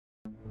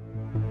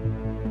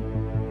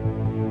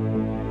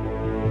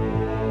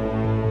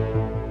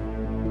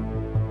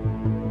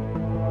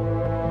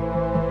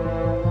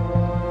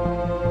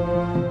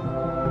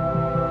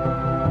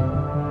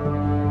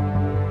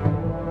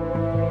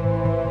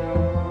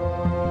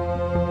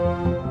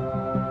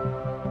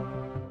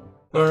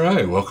All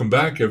right, welcome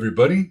back,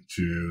 everybody,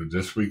 to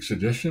this week's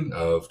edition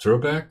of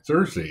Throwback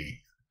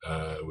Thursday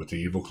with the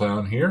Evil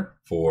Clown here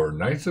for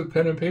Knights of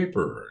Pen and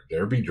Paper.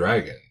 There be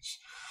dragons.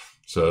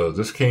 So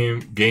this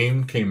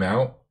game came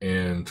out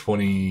in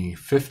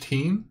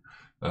 2015.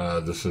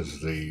 This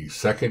is the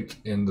second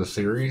in the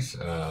series.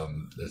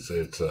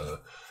 It's a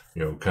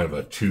kind of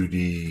a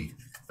 2D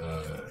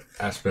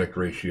aspect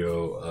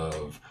ratio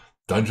of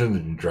Dungeons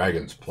and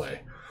Dragons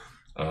play.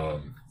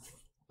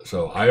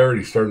 So I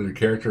already started a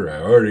character.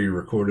 I already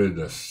recorded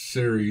a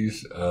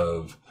series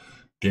of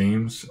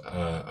games.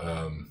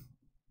 I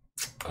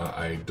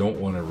don't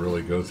want to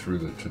really go through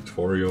the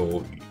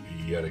tutorial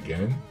yet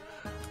again,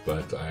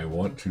 but I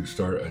want to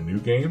start a new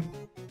game.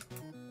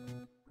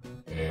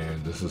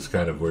 And this is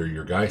kind of where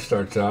your guy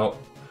starts out.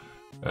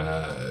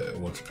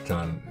 Once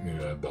upon,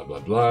 blah, blah,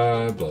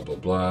 blah, blah, blah,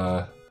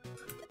 blah.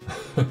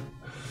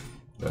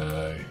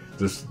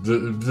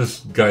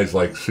 This guy's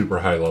like super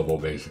high level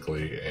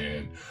basically,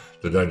 and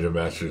the dungeon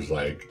master's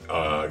like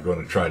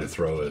going to try to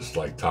throw his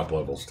like top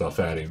level stuff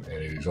at him,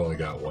 and he's only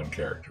got one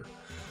character,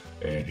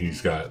 and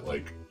he's got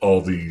like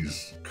all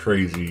these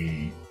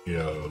crazy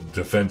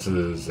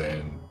defenses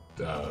and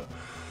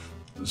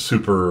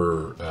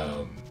super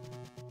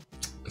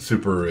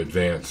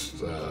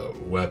advanced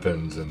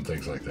weapons and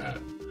things like that.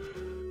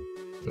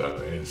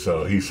 And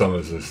so he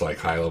summons this like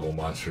high level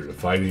monster to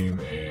fight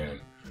him,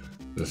 and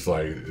this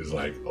like is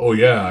like, oh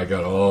yeah, I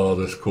got all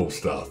this cool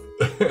stuff.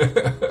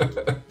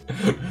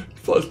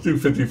 Plus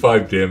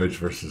 255 damage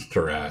versus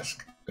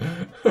Tarask.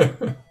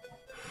 It's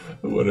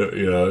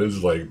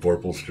like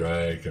Vorpal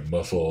Strike and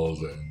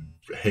muscles and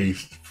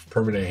haste,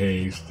 permanent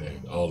haste,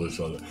 and all this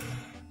other.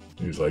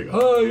 He's like,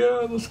 oh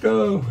yeah, let's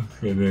go.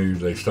 And then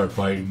they start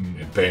fighting,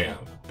 and bam,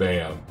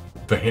 bam,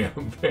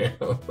 bam, bam.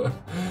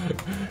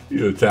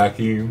 You attack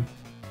him.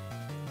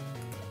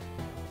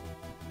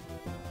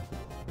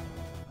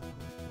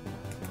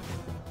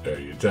 There,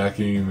 you attack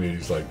him, and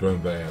he's like,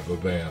 bam, bam, ba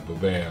bam, ba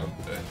bam,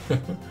 ba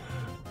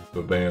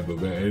bam, ba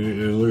bam.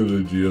 And look at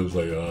the GM's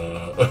like,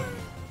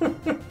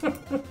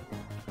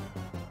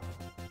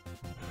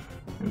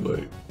 He's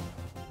like,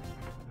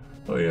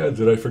 oh yeah,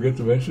 did I forget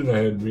to mention I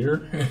had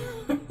mirror?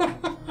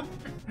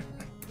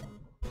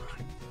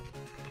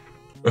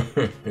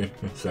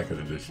 Second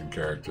edition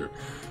character.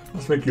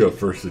 Let's make you a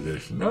first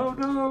edition. No,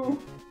 no.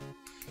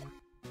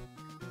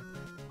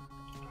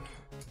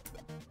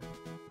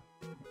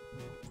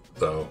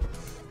 So,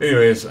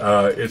 anyways,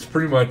 it's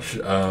pretty much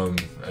a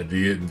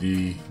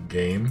D&D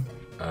game.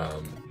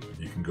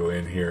 You can go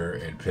in here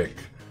and pick,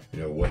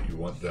 what you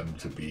want them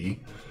to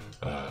be.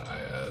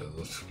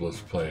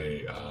 Let's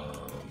play a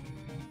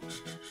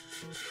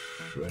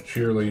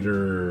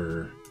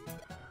cheerleader.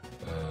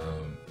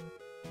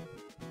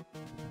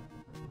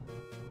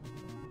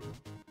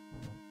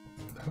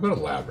 How about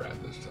a lab rat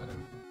this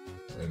time?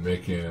 And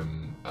make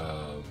him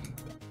a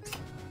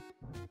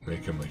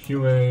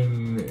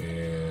human,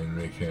 and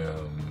make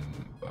him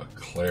a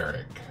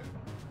cleric.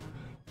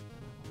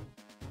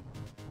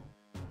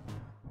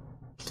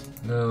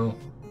 No,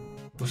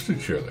 let's do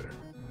cheerleader.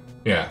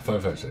 Yeah,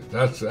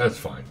 556. That's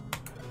fine.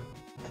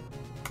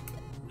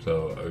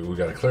 So we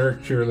got a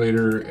cleric,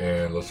 cheerleader,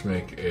 and let's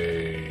make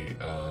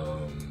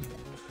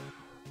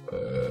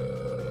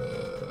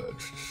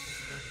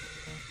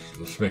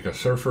a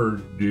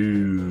surfer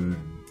dude,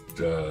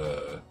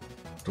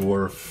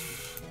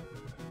 dwarf,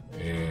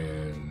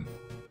 and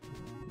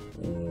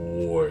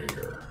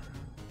warrior,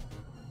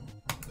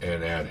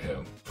 and add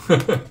him.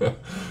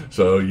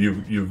 So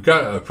you've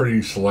got a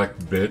pretty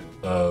select bit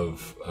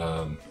of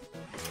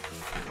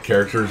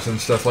characters and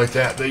stuff like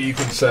that you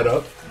can set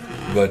up,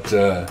 but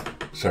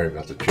sorry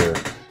about the chair.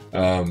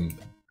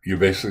 You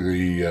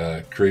basically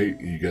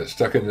you get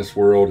stuck in this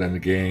world and the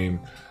game.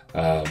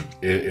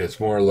 It's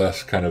more or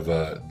less kind of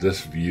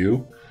this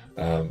view.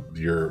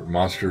 Your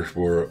monsters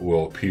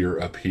will appear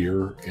up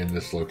here in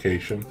this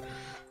location,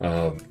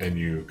 and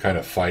you kind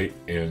of fight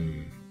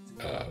in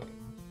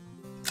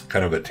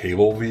kind of a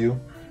table view,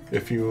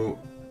 if you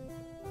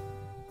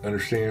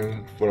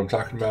understand what I'm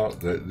talking about.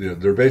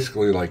 They're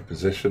basically like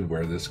positioned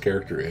where this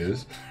character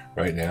is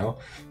right now,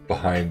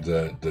 behind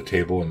the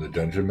table and the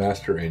dungeon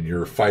master, and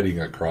you're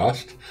fighting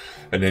across,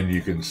 and then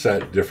you can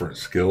set different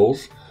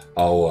skills.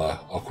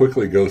 I'll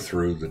quickly go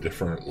through the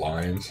different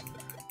lines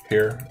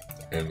here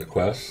and the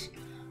quests.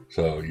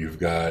 So you've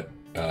got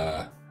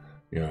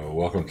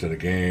welcome to the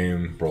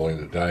game, rolling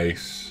the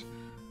dice,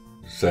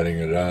 setting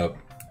it up,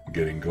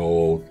 getting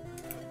gold,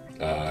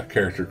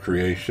 character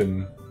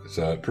creation.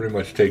 So it pretty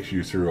much takes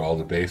you through all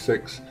the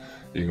basics.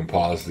 You can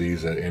pause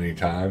these at any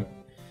time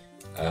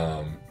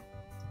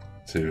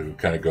to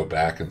kind of go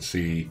back and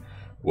see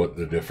what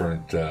the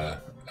different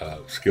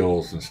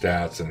skills and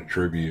stats and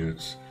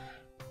attributes,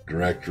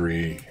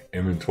 directory,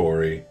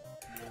 inventory.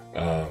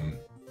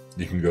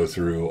 You can go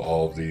through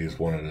all of these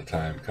one at a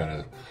time, kind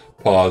of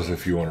pause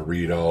if you want to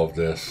read all of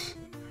this.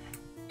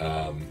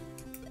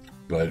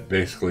 But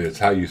basically it's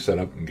how you set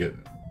up and get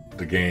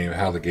the game,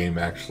 how the game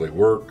actually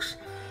works.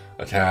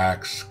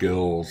 attacks,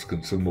 skills,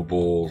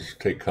 consumables,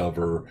 take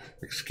cover.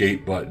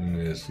 Escape button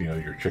is, you know,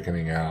 you're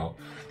chickening out.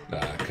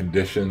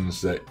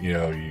 Conditions that, you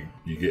know,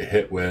 you get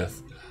hit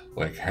with,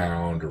 like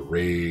hound or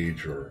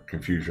rage or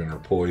confusion or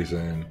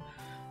poison.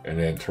 And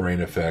then terrain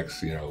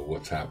effects, you know,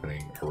 what's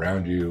happening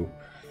around you.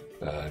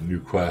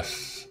 New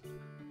quests,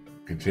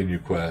 continue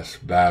quests,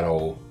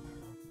 battle,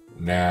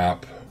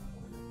 nap,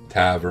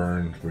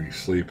 tavern, where you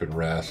sleep and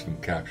rest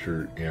and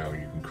capture, you know,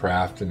 you can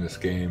craft in this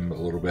game a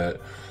little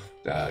bit.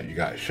 You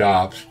got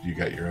shops, you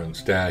got your own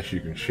stash you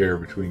can share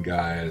between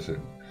guys,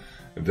 and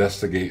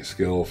investigate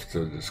skills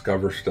to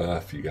discover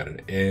stuff. You got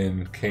an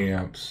inn,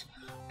 camps,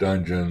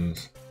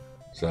 dungeons.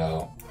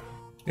 So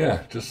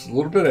yeah, just a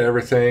little bit of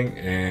everything.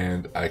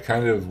 And I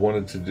kind of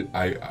wanted to do,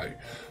 I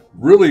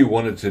really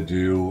wanted to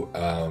do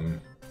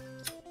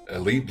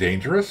Elite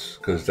Dangerous,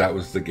 because that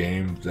was the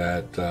game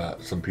that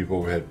some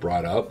people had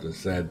brought up and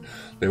said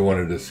they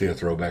wanted to see a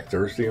Throwback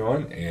Thursday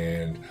on,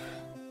 and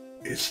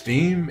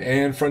Steam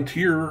and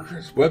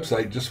Frontier's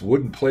website just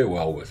wouldn't play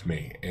well with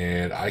me,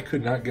 and I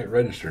could not get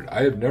registered.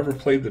 I have never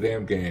played the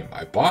damn game.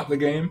 I bought the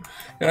game,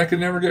 and I could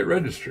never get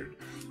registered.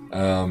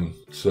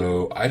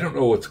 So I don't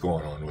know what's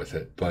going on with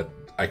it, but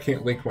I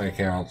can't link my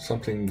account.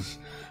 Something's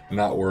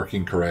not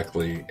working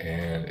correctly,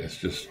 and it's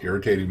just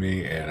irritating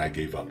me, and I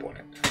gave up on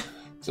it.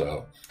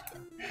 So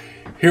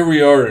here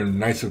we are in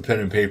Knights of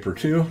Pen and Paper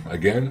 2.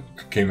 Again,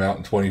 came out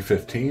in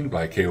 2015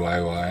 by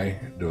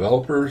KYY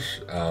developers.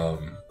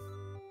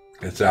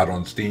 It's out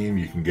on Steam.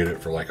 You can get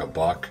it for like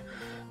 $1,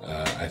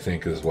 I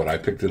think is what I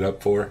picked it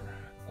up for.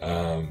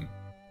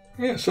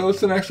 Yeah, so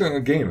it's an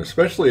excellent game,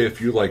 especially if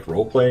you like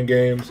role-playing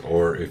games,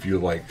 or if you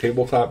like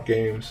tabletop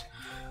games.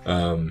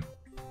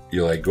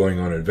 You like going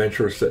on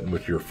adventures, sitting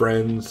with your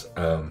friends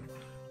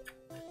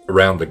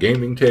around the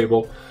gaming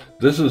table.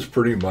 This is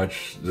pretty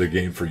much the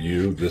game for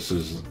you. This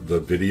is the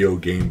video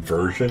game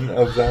version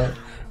of that,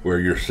 where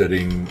you're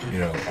sitting, you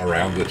know,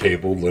 around the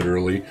table,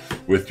 literally,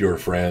 with your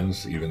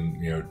friends, even,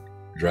 you know,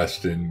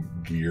 dressed in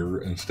gear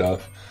and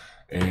stuff,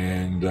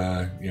 and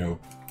you know,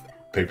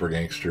 paper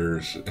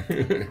gangsters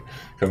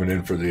coming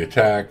in for the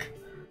attack.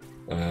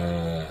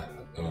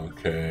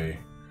 Okay,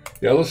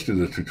 yeah, let's do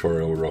the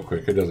tutorial real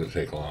quick. It doesn't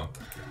take long.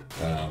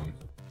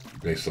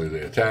 Basically,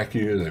 they attack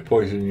you, they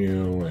poison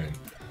you, and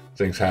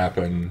things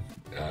happen.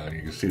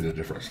 You can see the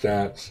different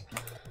stats,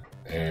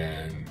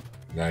 and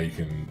now you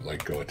can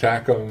like go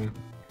attack them.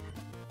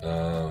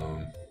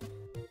 Let's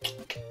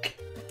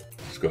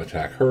go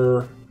attack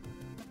her.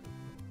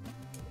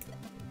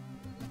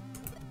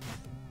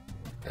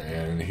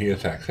 And he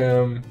attacks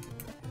him.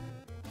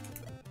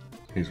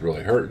 He's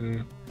really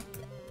hurting.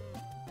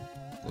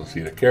 Let's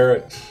eat a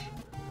carrot.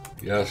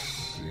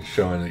 Yes, he's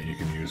showing that you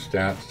can use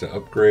stats to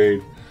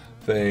upgrade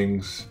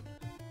things.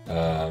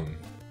 Now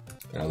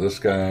this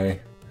guy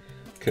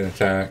can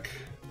attack.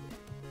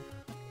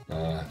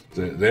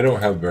 They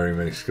don't have very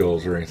many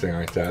skills or anything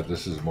like that.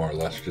 This is more or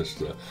less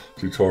just a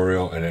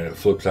tutorial, and then it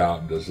flips out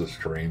and does this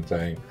terrain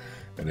thing,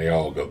 and they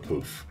all go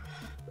poof.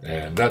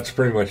 And that's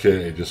pretty much it.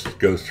 It just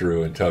goes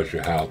through and tells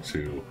you how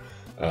to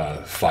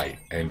fight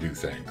and do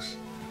things.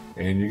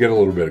 And you get a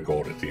little bit of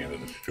gold at the end of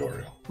the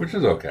tutorial, which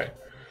is okay.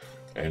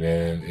 And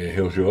then it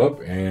heals you up,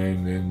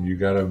 and then you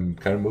gotta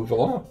kind of move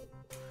along.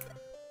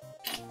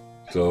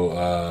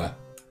 So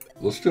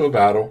let's do a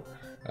battle.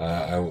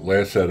 Like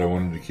I said, I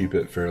wanted to keep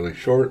it fairly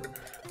short.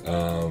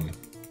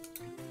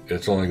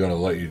 It's only going to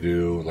let you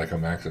do like a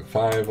max of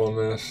 5 on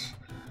this.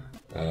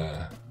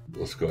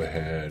 Let's go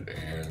ahead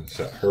and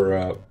set her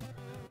up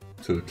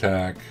to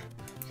attack,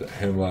 set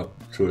him up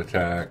to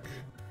attack,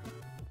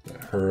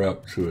 set her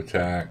up to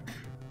attack.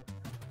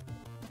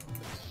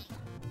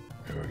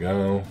 There we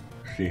go.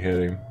 She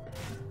hit him.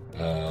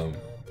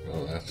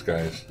 Well, that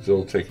guy's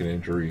still taking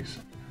injuries.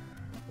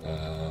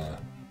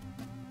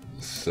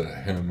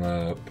 Set him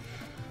up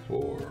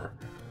for,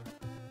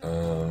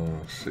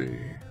 let's see,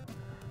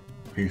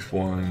 piece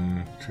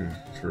 1, 2,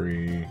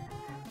 3.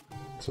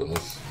 So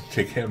let's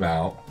take him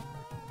out,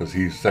 because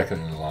he's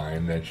second in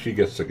line. Then she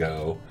gets to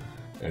go,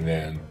 and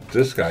then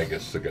this guy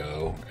gets to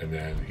go, and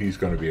then he's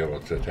going to be able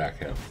to attack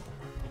him.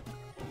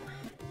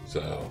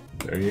 So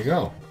there you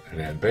go. And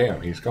then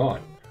bam, he's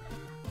gone.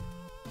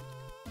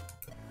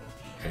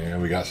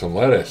 And we got some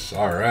lettuce.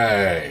 All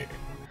right.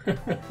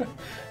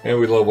 And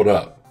we leveled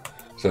up.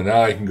 So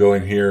now I can go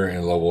in here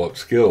and level up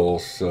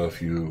skills. So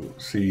if you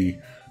see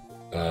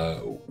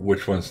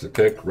which ones to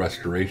pick,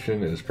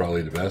 restoration is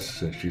probably the best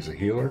since she's a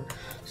healer.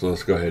 So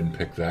let's go ahead and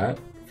pick that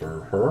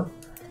for her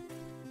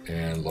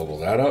and level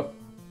that up.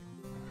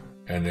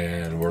 And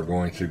then we're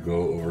going to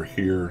go over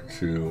here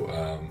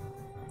to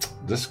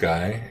this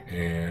guy,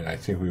 and I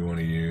think we want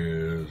to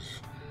use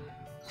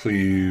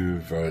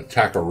cleave,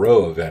 attack a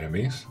row of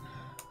enemies.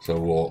 So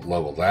we'll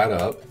level that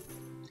up,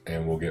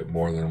 and we'll get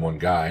more than one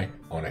guy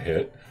on a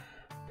hit.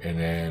 And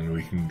then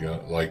we can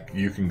go, like,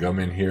 you can come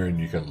in here and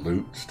you can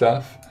loot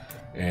stuff,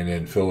 and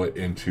then fill it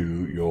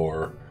into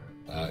your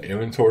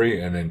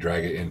inventory, and then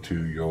drag it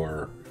into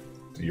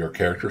your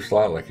character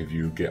slot, like if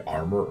you get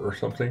armor or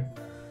something.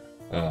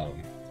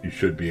 you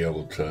should be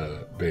able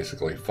to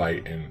basically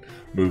fight and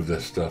move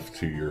this stuff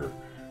to your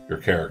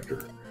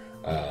character.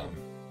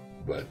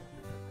 But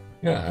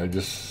yeah,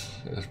 it's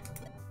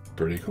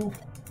pretty cool.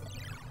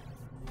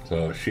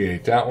 So she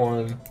ate that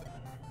one,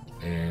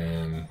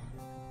 and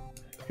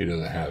he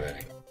doesn't have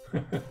any.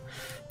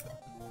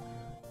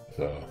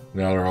 So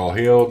now they're all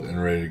healed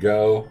and ready to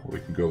go. We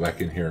can go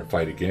back in here and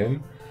fight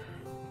again,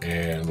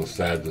 and let's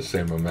add the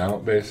same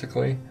amount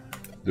basically.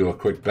 Do a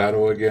quick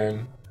battle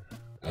again.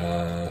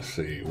 Let's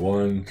see,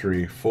 1,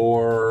 3,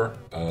 4.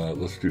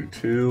 Let's do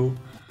 2.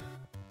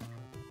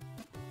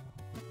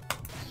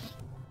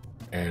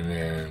 And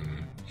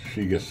then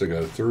she gets to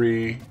go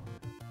 3.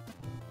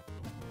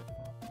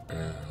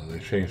 They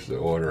changed the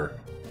order.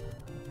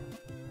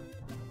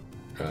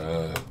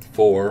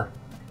 4.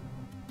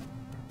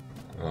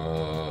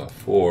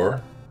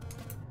 4.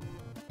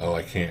 Oh,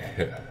 I can't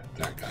hit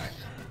that guy.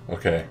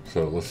 Okay,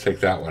 so let's take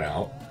that one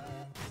out.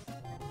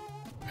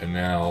 And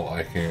now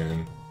I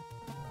can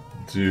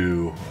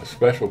do a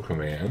special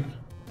command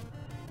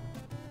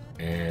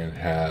and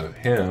have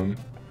him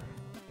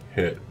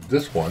hit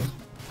this one.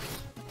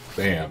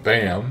 Bam,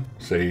 bam.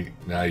 See,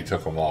 now he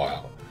took them all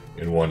out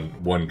in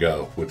one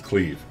go with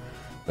cleave.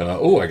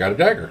 Oh, I got a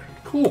dagger.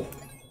 Cool.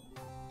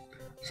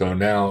 So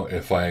now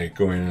if I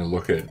go in and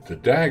look at the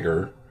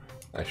dagger,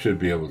 I should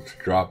be able to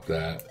drop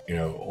that,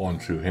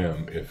 onto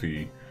him if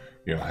he,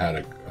 had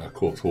a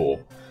cool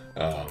tool.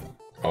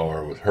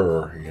 Or with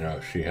her,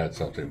 if she had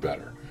something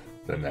better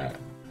than that.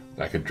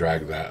 I could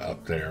drag that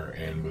up there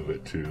and move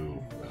it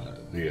to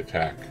the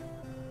attack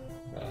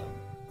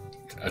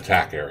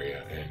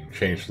area and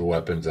change the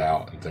weapons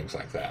out and things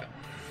like that.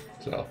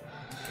 So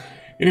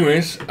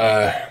anyways,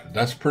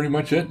 that's pretty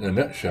much it in a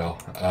nutshell.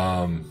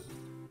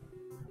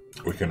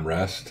 We can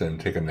rest and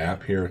take a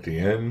nap here at the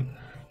end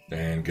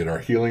and get our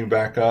healing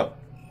back up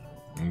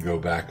and go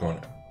back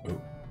on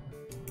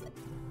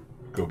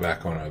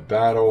a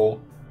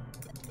battle,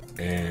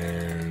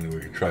 and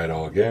we can try it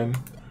all again.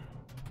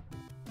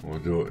 We'll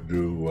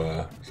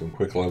do some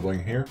quick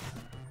leveling here.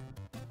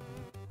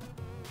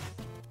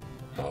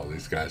 Oh,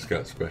 these guys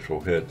got special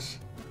hits.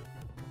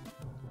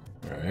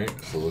 Alright,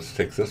 so let's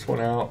take this one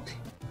out.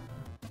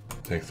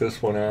 Take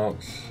this one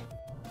out.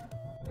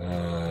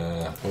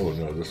 Oh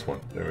no, this one.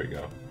 There we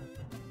go.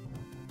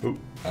 Oop,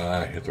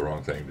 I hit the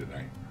wrong thing, didn't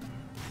I?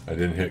 I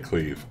didn't hit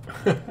cleave.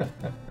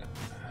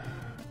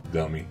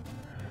 Dummy.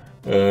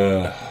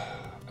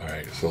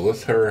 Alright, so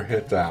let's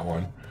hit that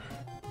one.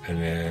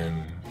 And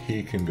then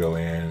he can go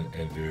in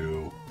and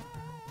do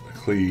a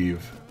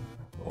cleave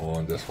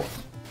on this one.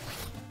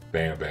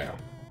 Bam, bam.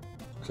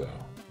 So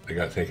they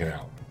got taken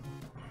out.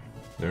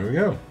 There we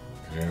go.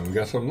 And we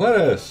got some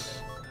lettuce.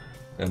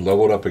 And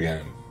leveled up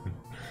again.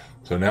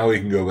 So now we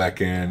can go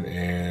back in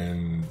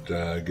and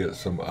get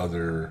some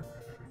other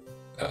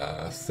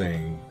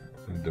thing.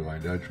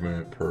 Divine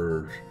Judgment,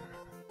 Purge,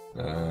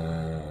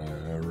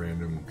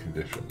 random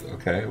conditions.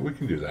 Okay, we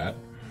can do that.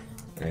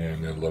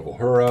 And then level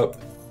her up.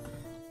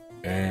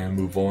 And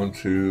move on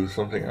to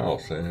something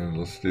else. And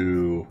let's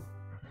do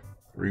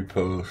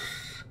repost,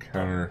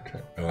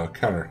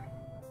 counter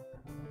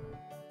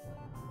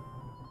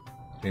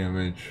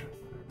damage,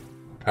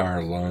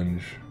 power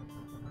lunge,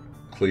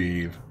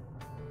 cleave.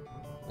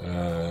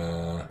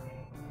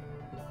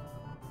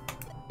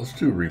 Let's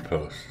do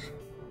repost.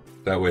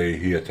 That way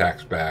he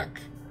attacks back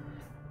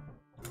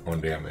on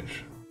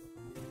damage.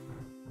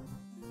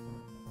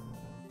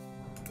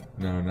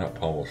 No, not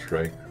pommel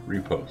strike.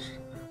 Repost.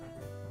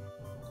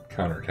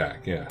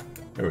 Counterattack. Yeah,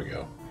 there we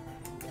go.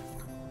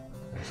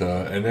 So,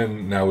 and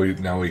then now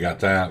we got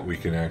that. We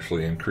can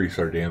actually increase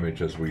our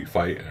damage as we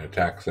fight and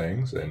attack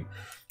things and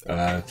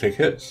take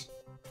hits,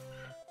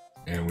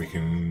 and we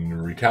can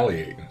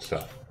retaliate and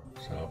stuff.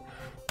 So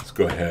let's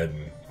go ahead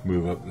and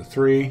move up to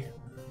 3.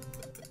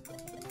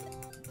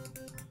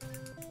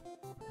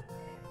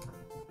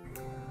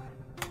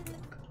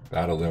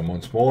 Battle them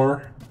once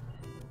more.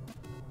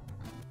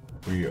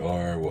 We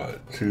are what,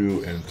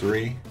 2 and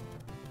 3.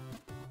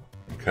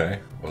 Okay,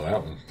 well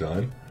that one's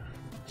done.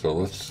 So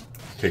let's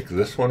take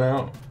this one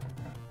out.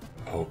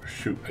 Oh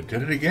shoot, I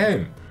did it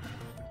again.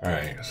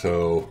 Alright,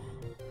 so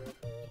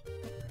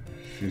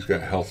she's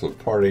got health of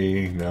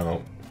party.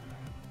 No.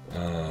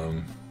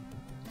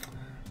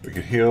 We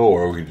could heal,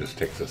 or we could just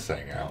take this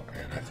thing out.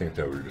 And I think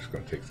that we're just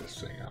going to take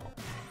this thing out.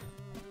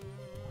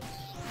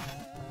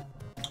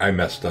 I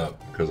messed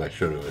up because I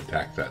should have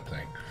attacked that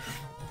thing.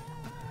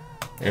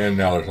 And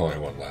now there's only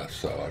one left,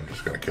 so I'm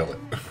just going to kill it.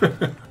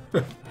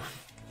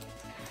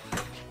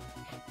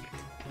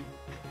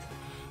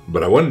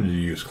 But I wanted to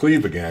use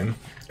cleave again,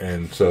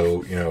 and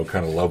so,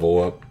 kind of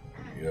level up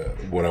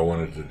what I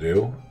wanted to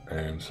do.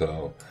 And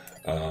so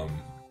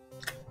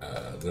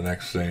the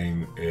next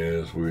thing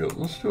is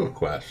let's do a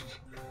quest.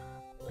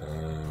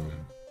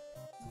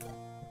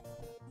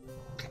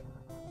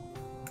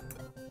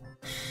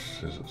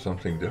 Is it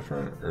something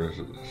different, or is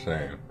it the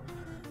same?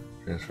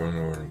 Transform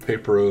the world in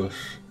Paperos,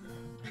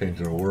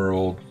 changing the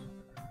world.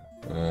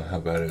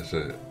 How bad is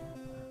it?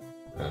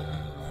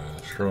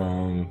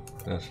 Strong,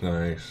 that's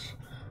nice.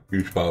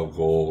 huge pile of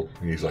gold.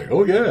 And he's like,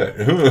 oh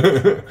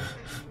yeah.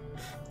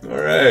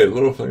 Alright,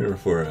 little flavor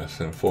for us,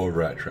 and full of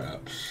rat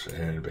traps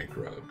and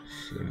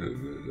bankrupts.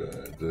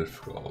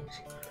 Difficult.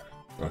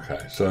 Okay,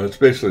 so it's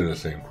basically the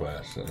same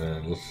quest.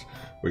 And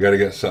we got to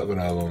get 7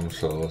 of them,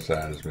 so let's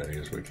add as many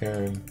as we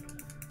can.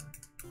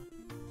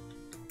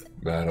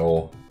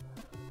 Battle.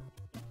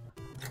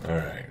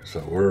 Alright,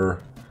 so we're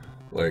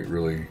like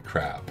really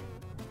crap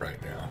right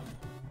now.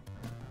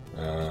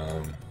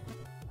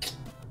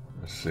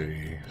 Let's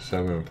see,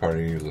 7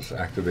 party, let's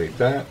activate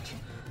that.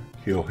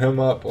 Heal him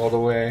up all the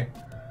way.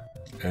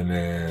 And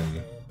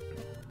then,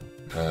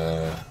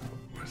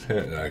 with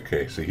him,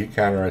 okay, so he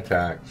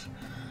counterattacks.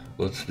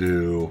 Let's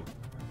do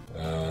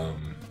a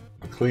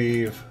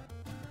cleave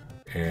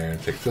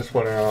and take this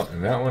one out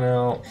and that one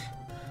out.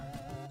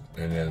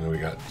 And then we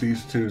got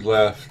these 2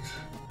 left,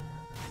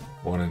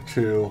 1 and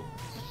 2.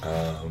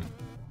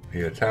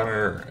 He attack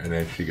her, and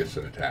then she gets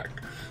to attack.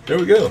 There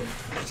we go.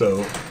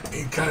 So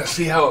you kind of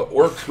see how it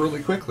works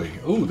really quickly.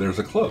 Ooh, there's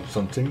a club,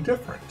 something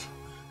different.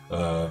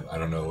 I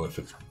don't know if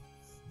it's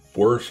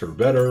worse or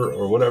better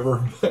or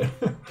whatever, but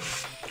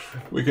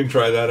we can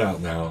try that out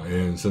now.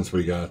 And since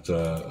we got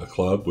a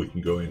club, we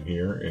can go in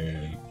here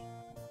and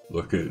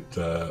look at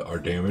our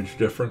damage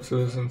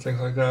differences and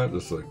things like that.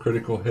 This is a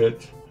critical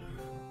hit.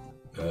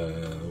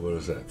 What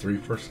is that?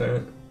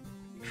 3%.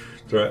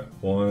 Threat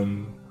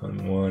 1,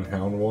 Hun 1,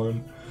 Hound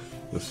 1.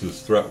 This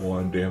is threat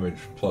 1, damage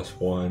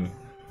 +1,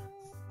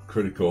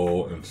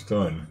 critical, and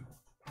stun.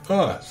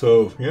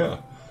 So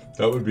yeah,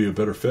 that would be a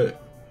better fit.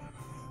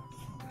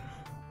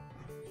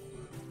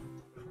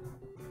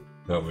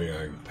 That way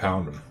I can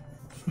pound them.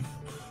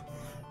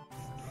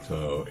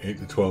 So 8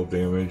 to 12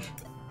 damage,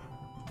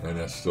 and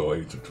that's still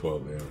 8 to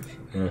 12 damage.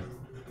 Yeah,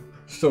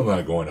 still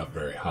not going up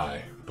very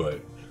high,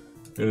 but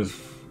it's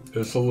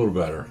a little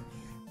better.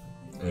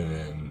 And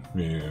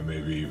then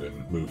maybe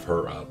even move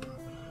her up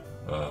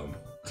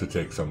to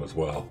take some as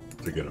well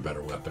to get a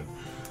better weapon.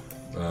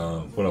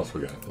 What else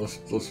we got?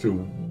 Let's do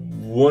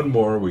one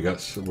more. We're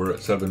at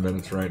 7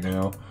 minutes right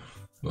now.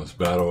 Let's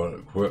battle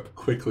it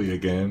quickly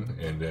again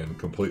and then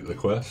complete the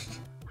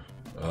quest.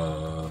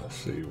 Let's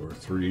see, we're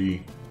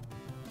 3.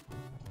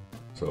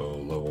 So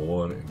level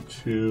 1 and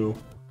 2.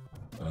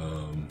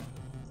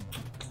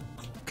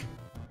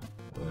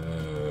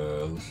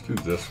 Let's do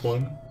this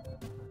one.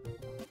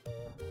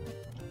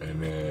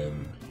 And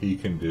then he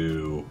can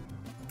do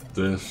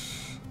this.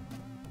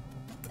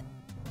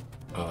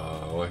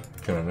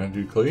 Can I not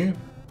do cleave?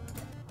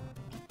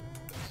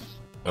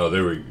 Oh,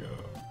 there we go.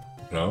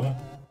 No?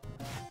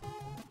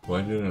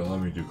 Why didn't it let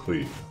me do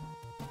cleave?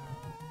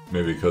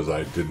 Maybe because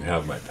I didn't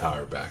have my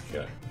power back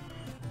yet.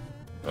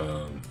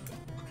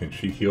 Can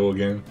she heal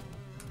again?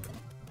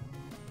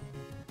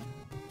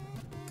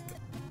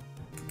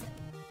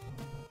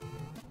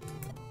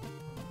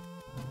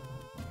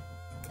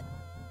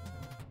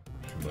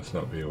 She must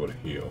not be able to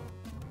heal.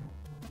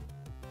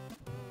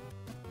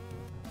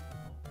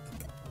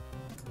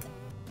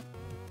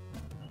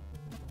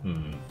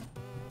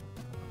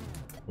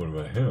 What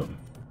about him?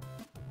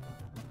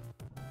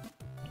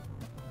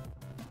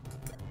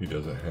 He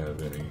doesn't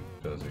have any,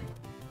 does he?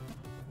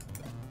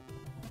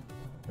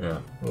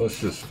 Yeah, well, let's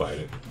just fight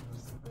it.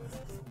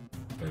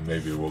 And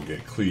maybe we'll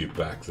get cleave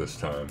back this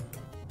time.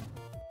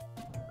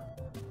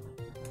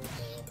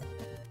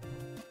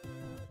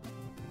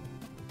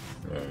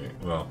 Alright,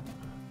 well,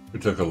 we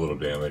took a little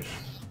damage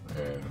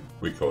and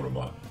we killed him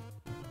off.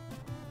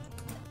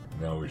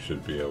 Now we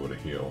should be able to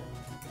heal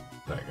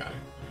that guy.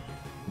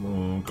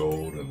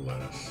 Gold and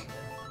lettuce.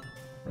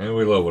 And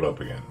we leveled up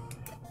again.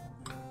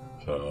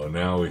 So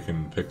now we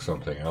can pick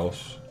something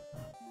else.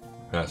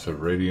 Passive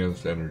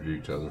radiance, energy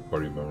to other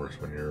party members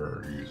when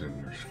you're using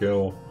your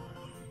skill.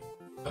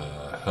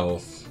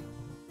 Health.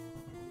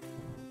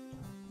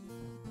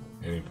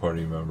 Any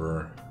party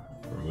member.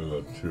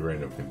 Remove up to 2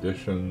 random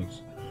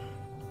conditions.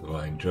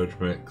 Divine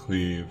Judgment,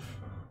 Cleave.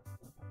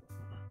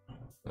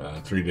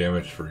 3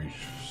 damage for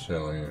each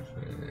salient.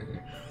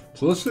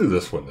 So let's do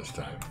this one this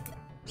time.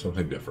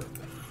 Something different.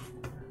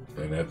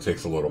 And that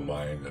takes a little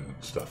mind and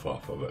stuff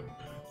off of it.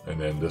 And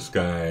then this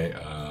guy,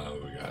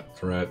 we got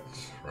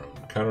threats from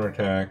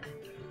counterattack,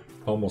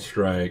 pommel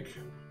strike,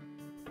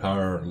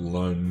 power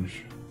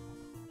lunge,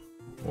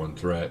 1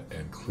 threat,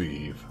 and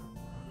cleave.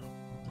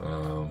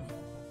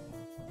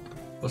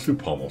 Let's do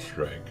pommel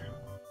strike.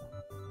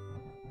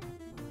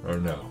 Or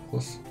no,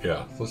 let's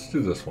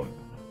do this one.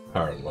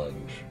 Power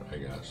lunge, I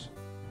guess.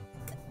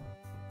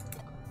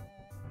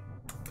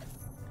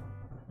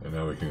 And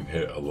now we can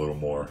hit a little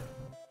more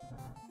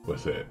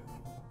with it.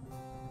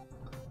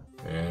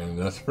 And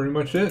that's pretty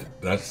much it.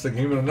 That's the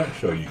game in a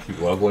nutshell. You keep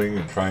leveling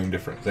and trying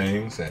different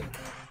things, and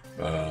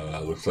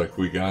looks like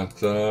we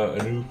got a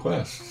new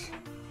quest.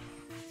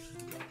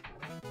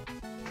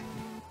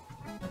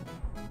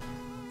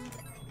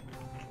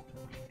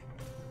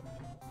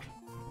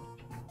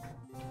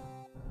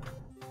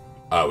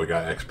 We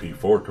got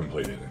XP4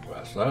 completed in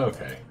quest.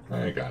 Okay,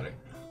 I got it.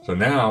 So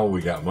now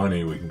we got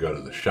money. We can go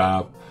to the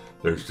shop.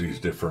 There's these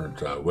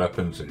different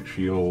weapons and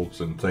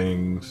shields and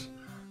things.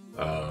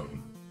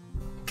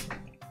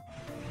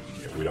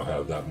 we don't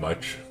have that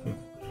much.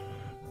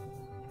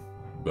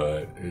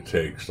 But it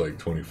takes like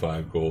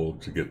 25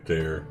 gold to get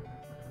there.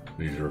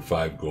 These are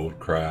 5 gold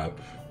crap.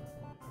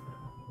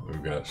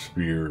 We've got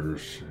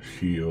spears,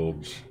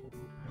 shields,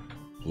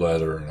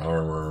 leather and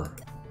armor.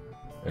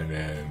 And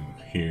then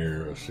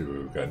here, let's see,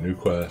 we've got new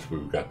quests.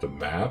 We've got the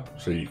map,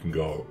 so you can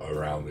go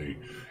around the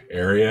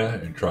area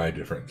and try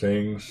different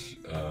things.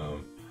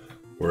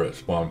 We're at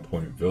Spawn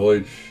Point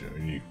Village,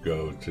 and you can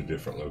go to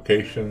different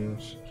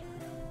locations,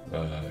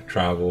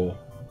 travel,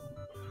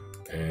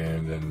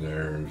 and then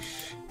there's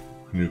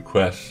new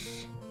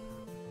quests,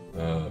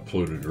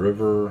 Polluted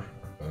River.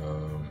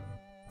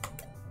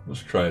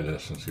 Let's try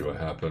this and see what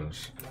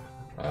happens.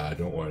 I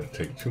don't want to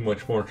take too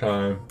much more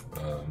time,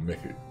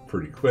 make it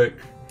pretty quick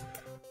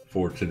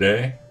for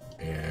today,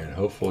 and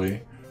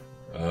hopefully,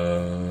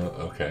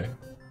 okay.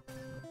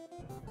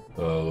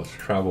 Let's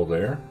travel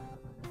there.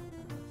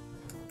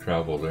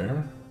 Travel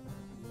there.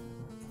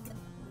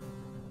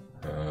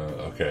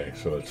 Okay,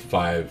 so it's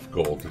 5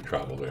 gold to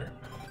travel there.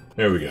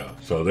 There we go.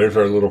 So there's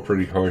our little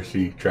pretty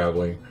horsey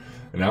traveling.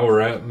 And now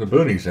we're out in the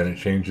boonies, and it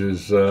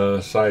changes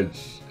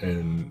sides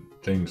and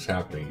things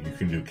happening. You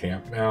can do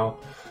camp now.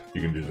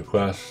 You can do the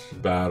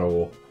quest,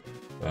 battle.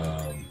 You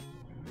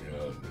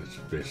know, it's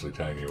basically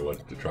telling you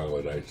what the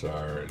troglodytes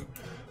are and,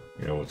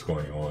 you know, what's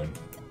going on.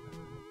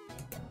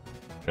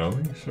 Tell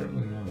me?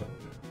 Certainly not.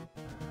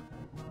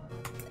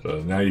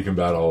 So now you can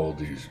battle all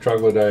these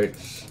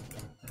troglodytes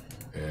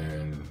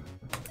and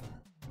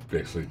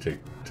basically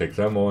take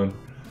them on.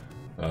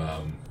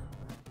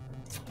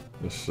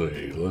 Let's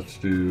see. Let's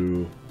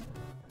do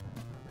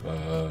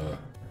a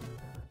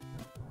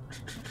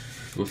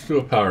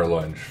power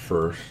lunge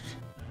first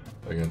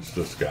against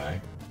this guy,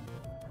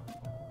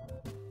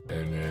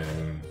 and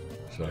then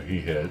so he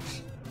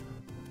hits,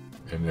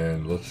 and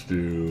then let's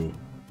do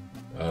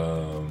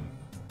a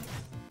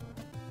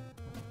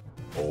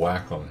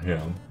whack on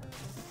him.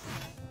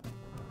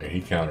 And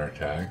he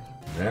counterattacked.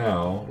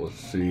 Now, let's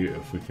see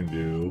if we can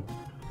do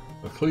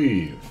a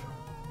cleave.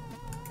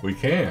 We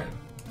can.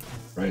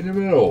 Right in the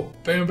middle.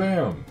 Bam,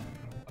 bam.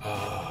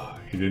 Ah,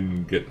 he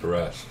didn't get the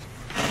rest.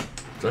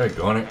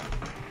 Daggone it.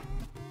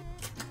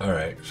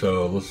 Alright,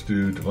 so let's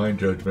do Divine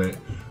Judgment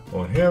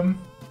on him.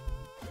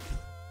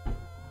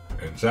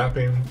 And zap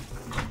him.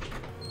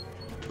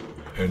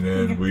 And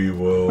then we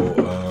will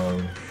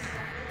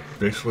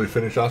basically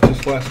finish off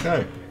this last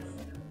guy.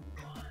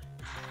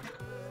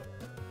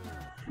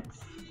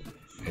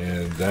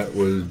 And that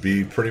would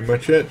be pretty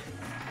much it.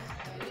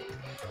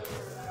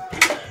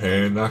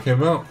 And knock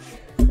him out.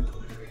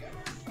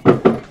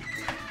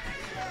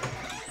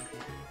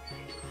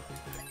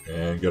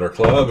 And get our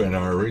club and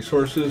our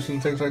resources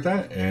and things like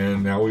that.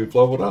 And now we've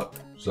leveled up.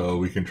 So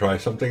we can try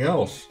something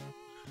else.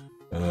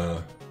 We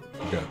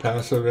got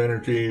passive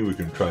energy. We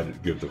can try to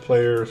give the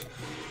players.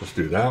 Let's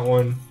do that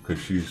one,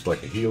 because she's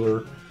like a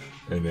healer.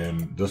 And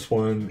then this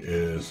one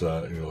is, you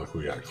know, like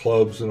we got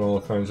clubs and all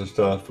kinds of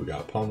stuff. We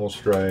got pommel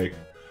strike.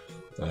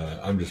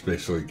 I'm just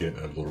basically getting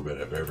a little bit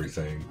of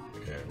everything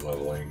and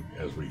leveling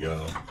as we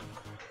go,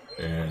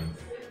 and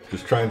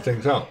just trying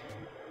things out.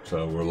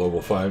 So we're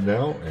level 5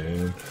 now,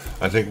 and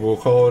I think we'll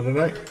call it a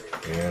night.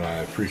 And I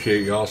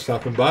appreciate y'all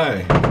stopping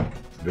by,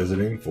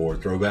 visiting for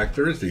Throwback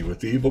Thursday with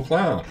the Evil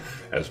Clown,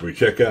 as we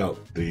check out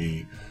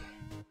the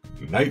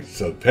Knights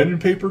of Pen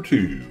and Paper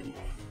 2.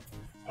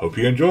 Hope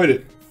you enjoyed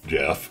it,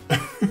 Jeff.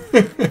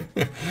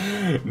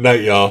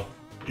 Night, y'all.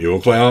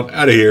 Evil Clown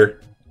out of here.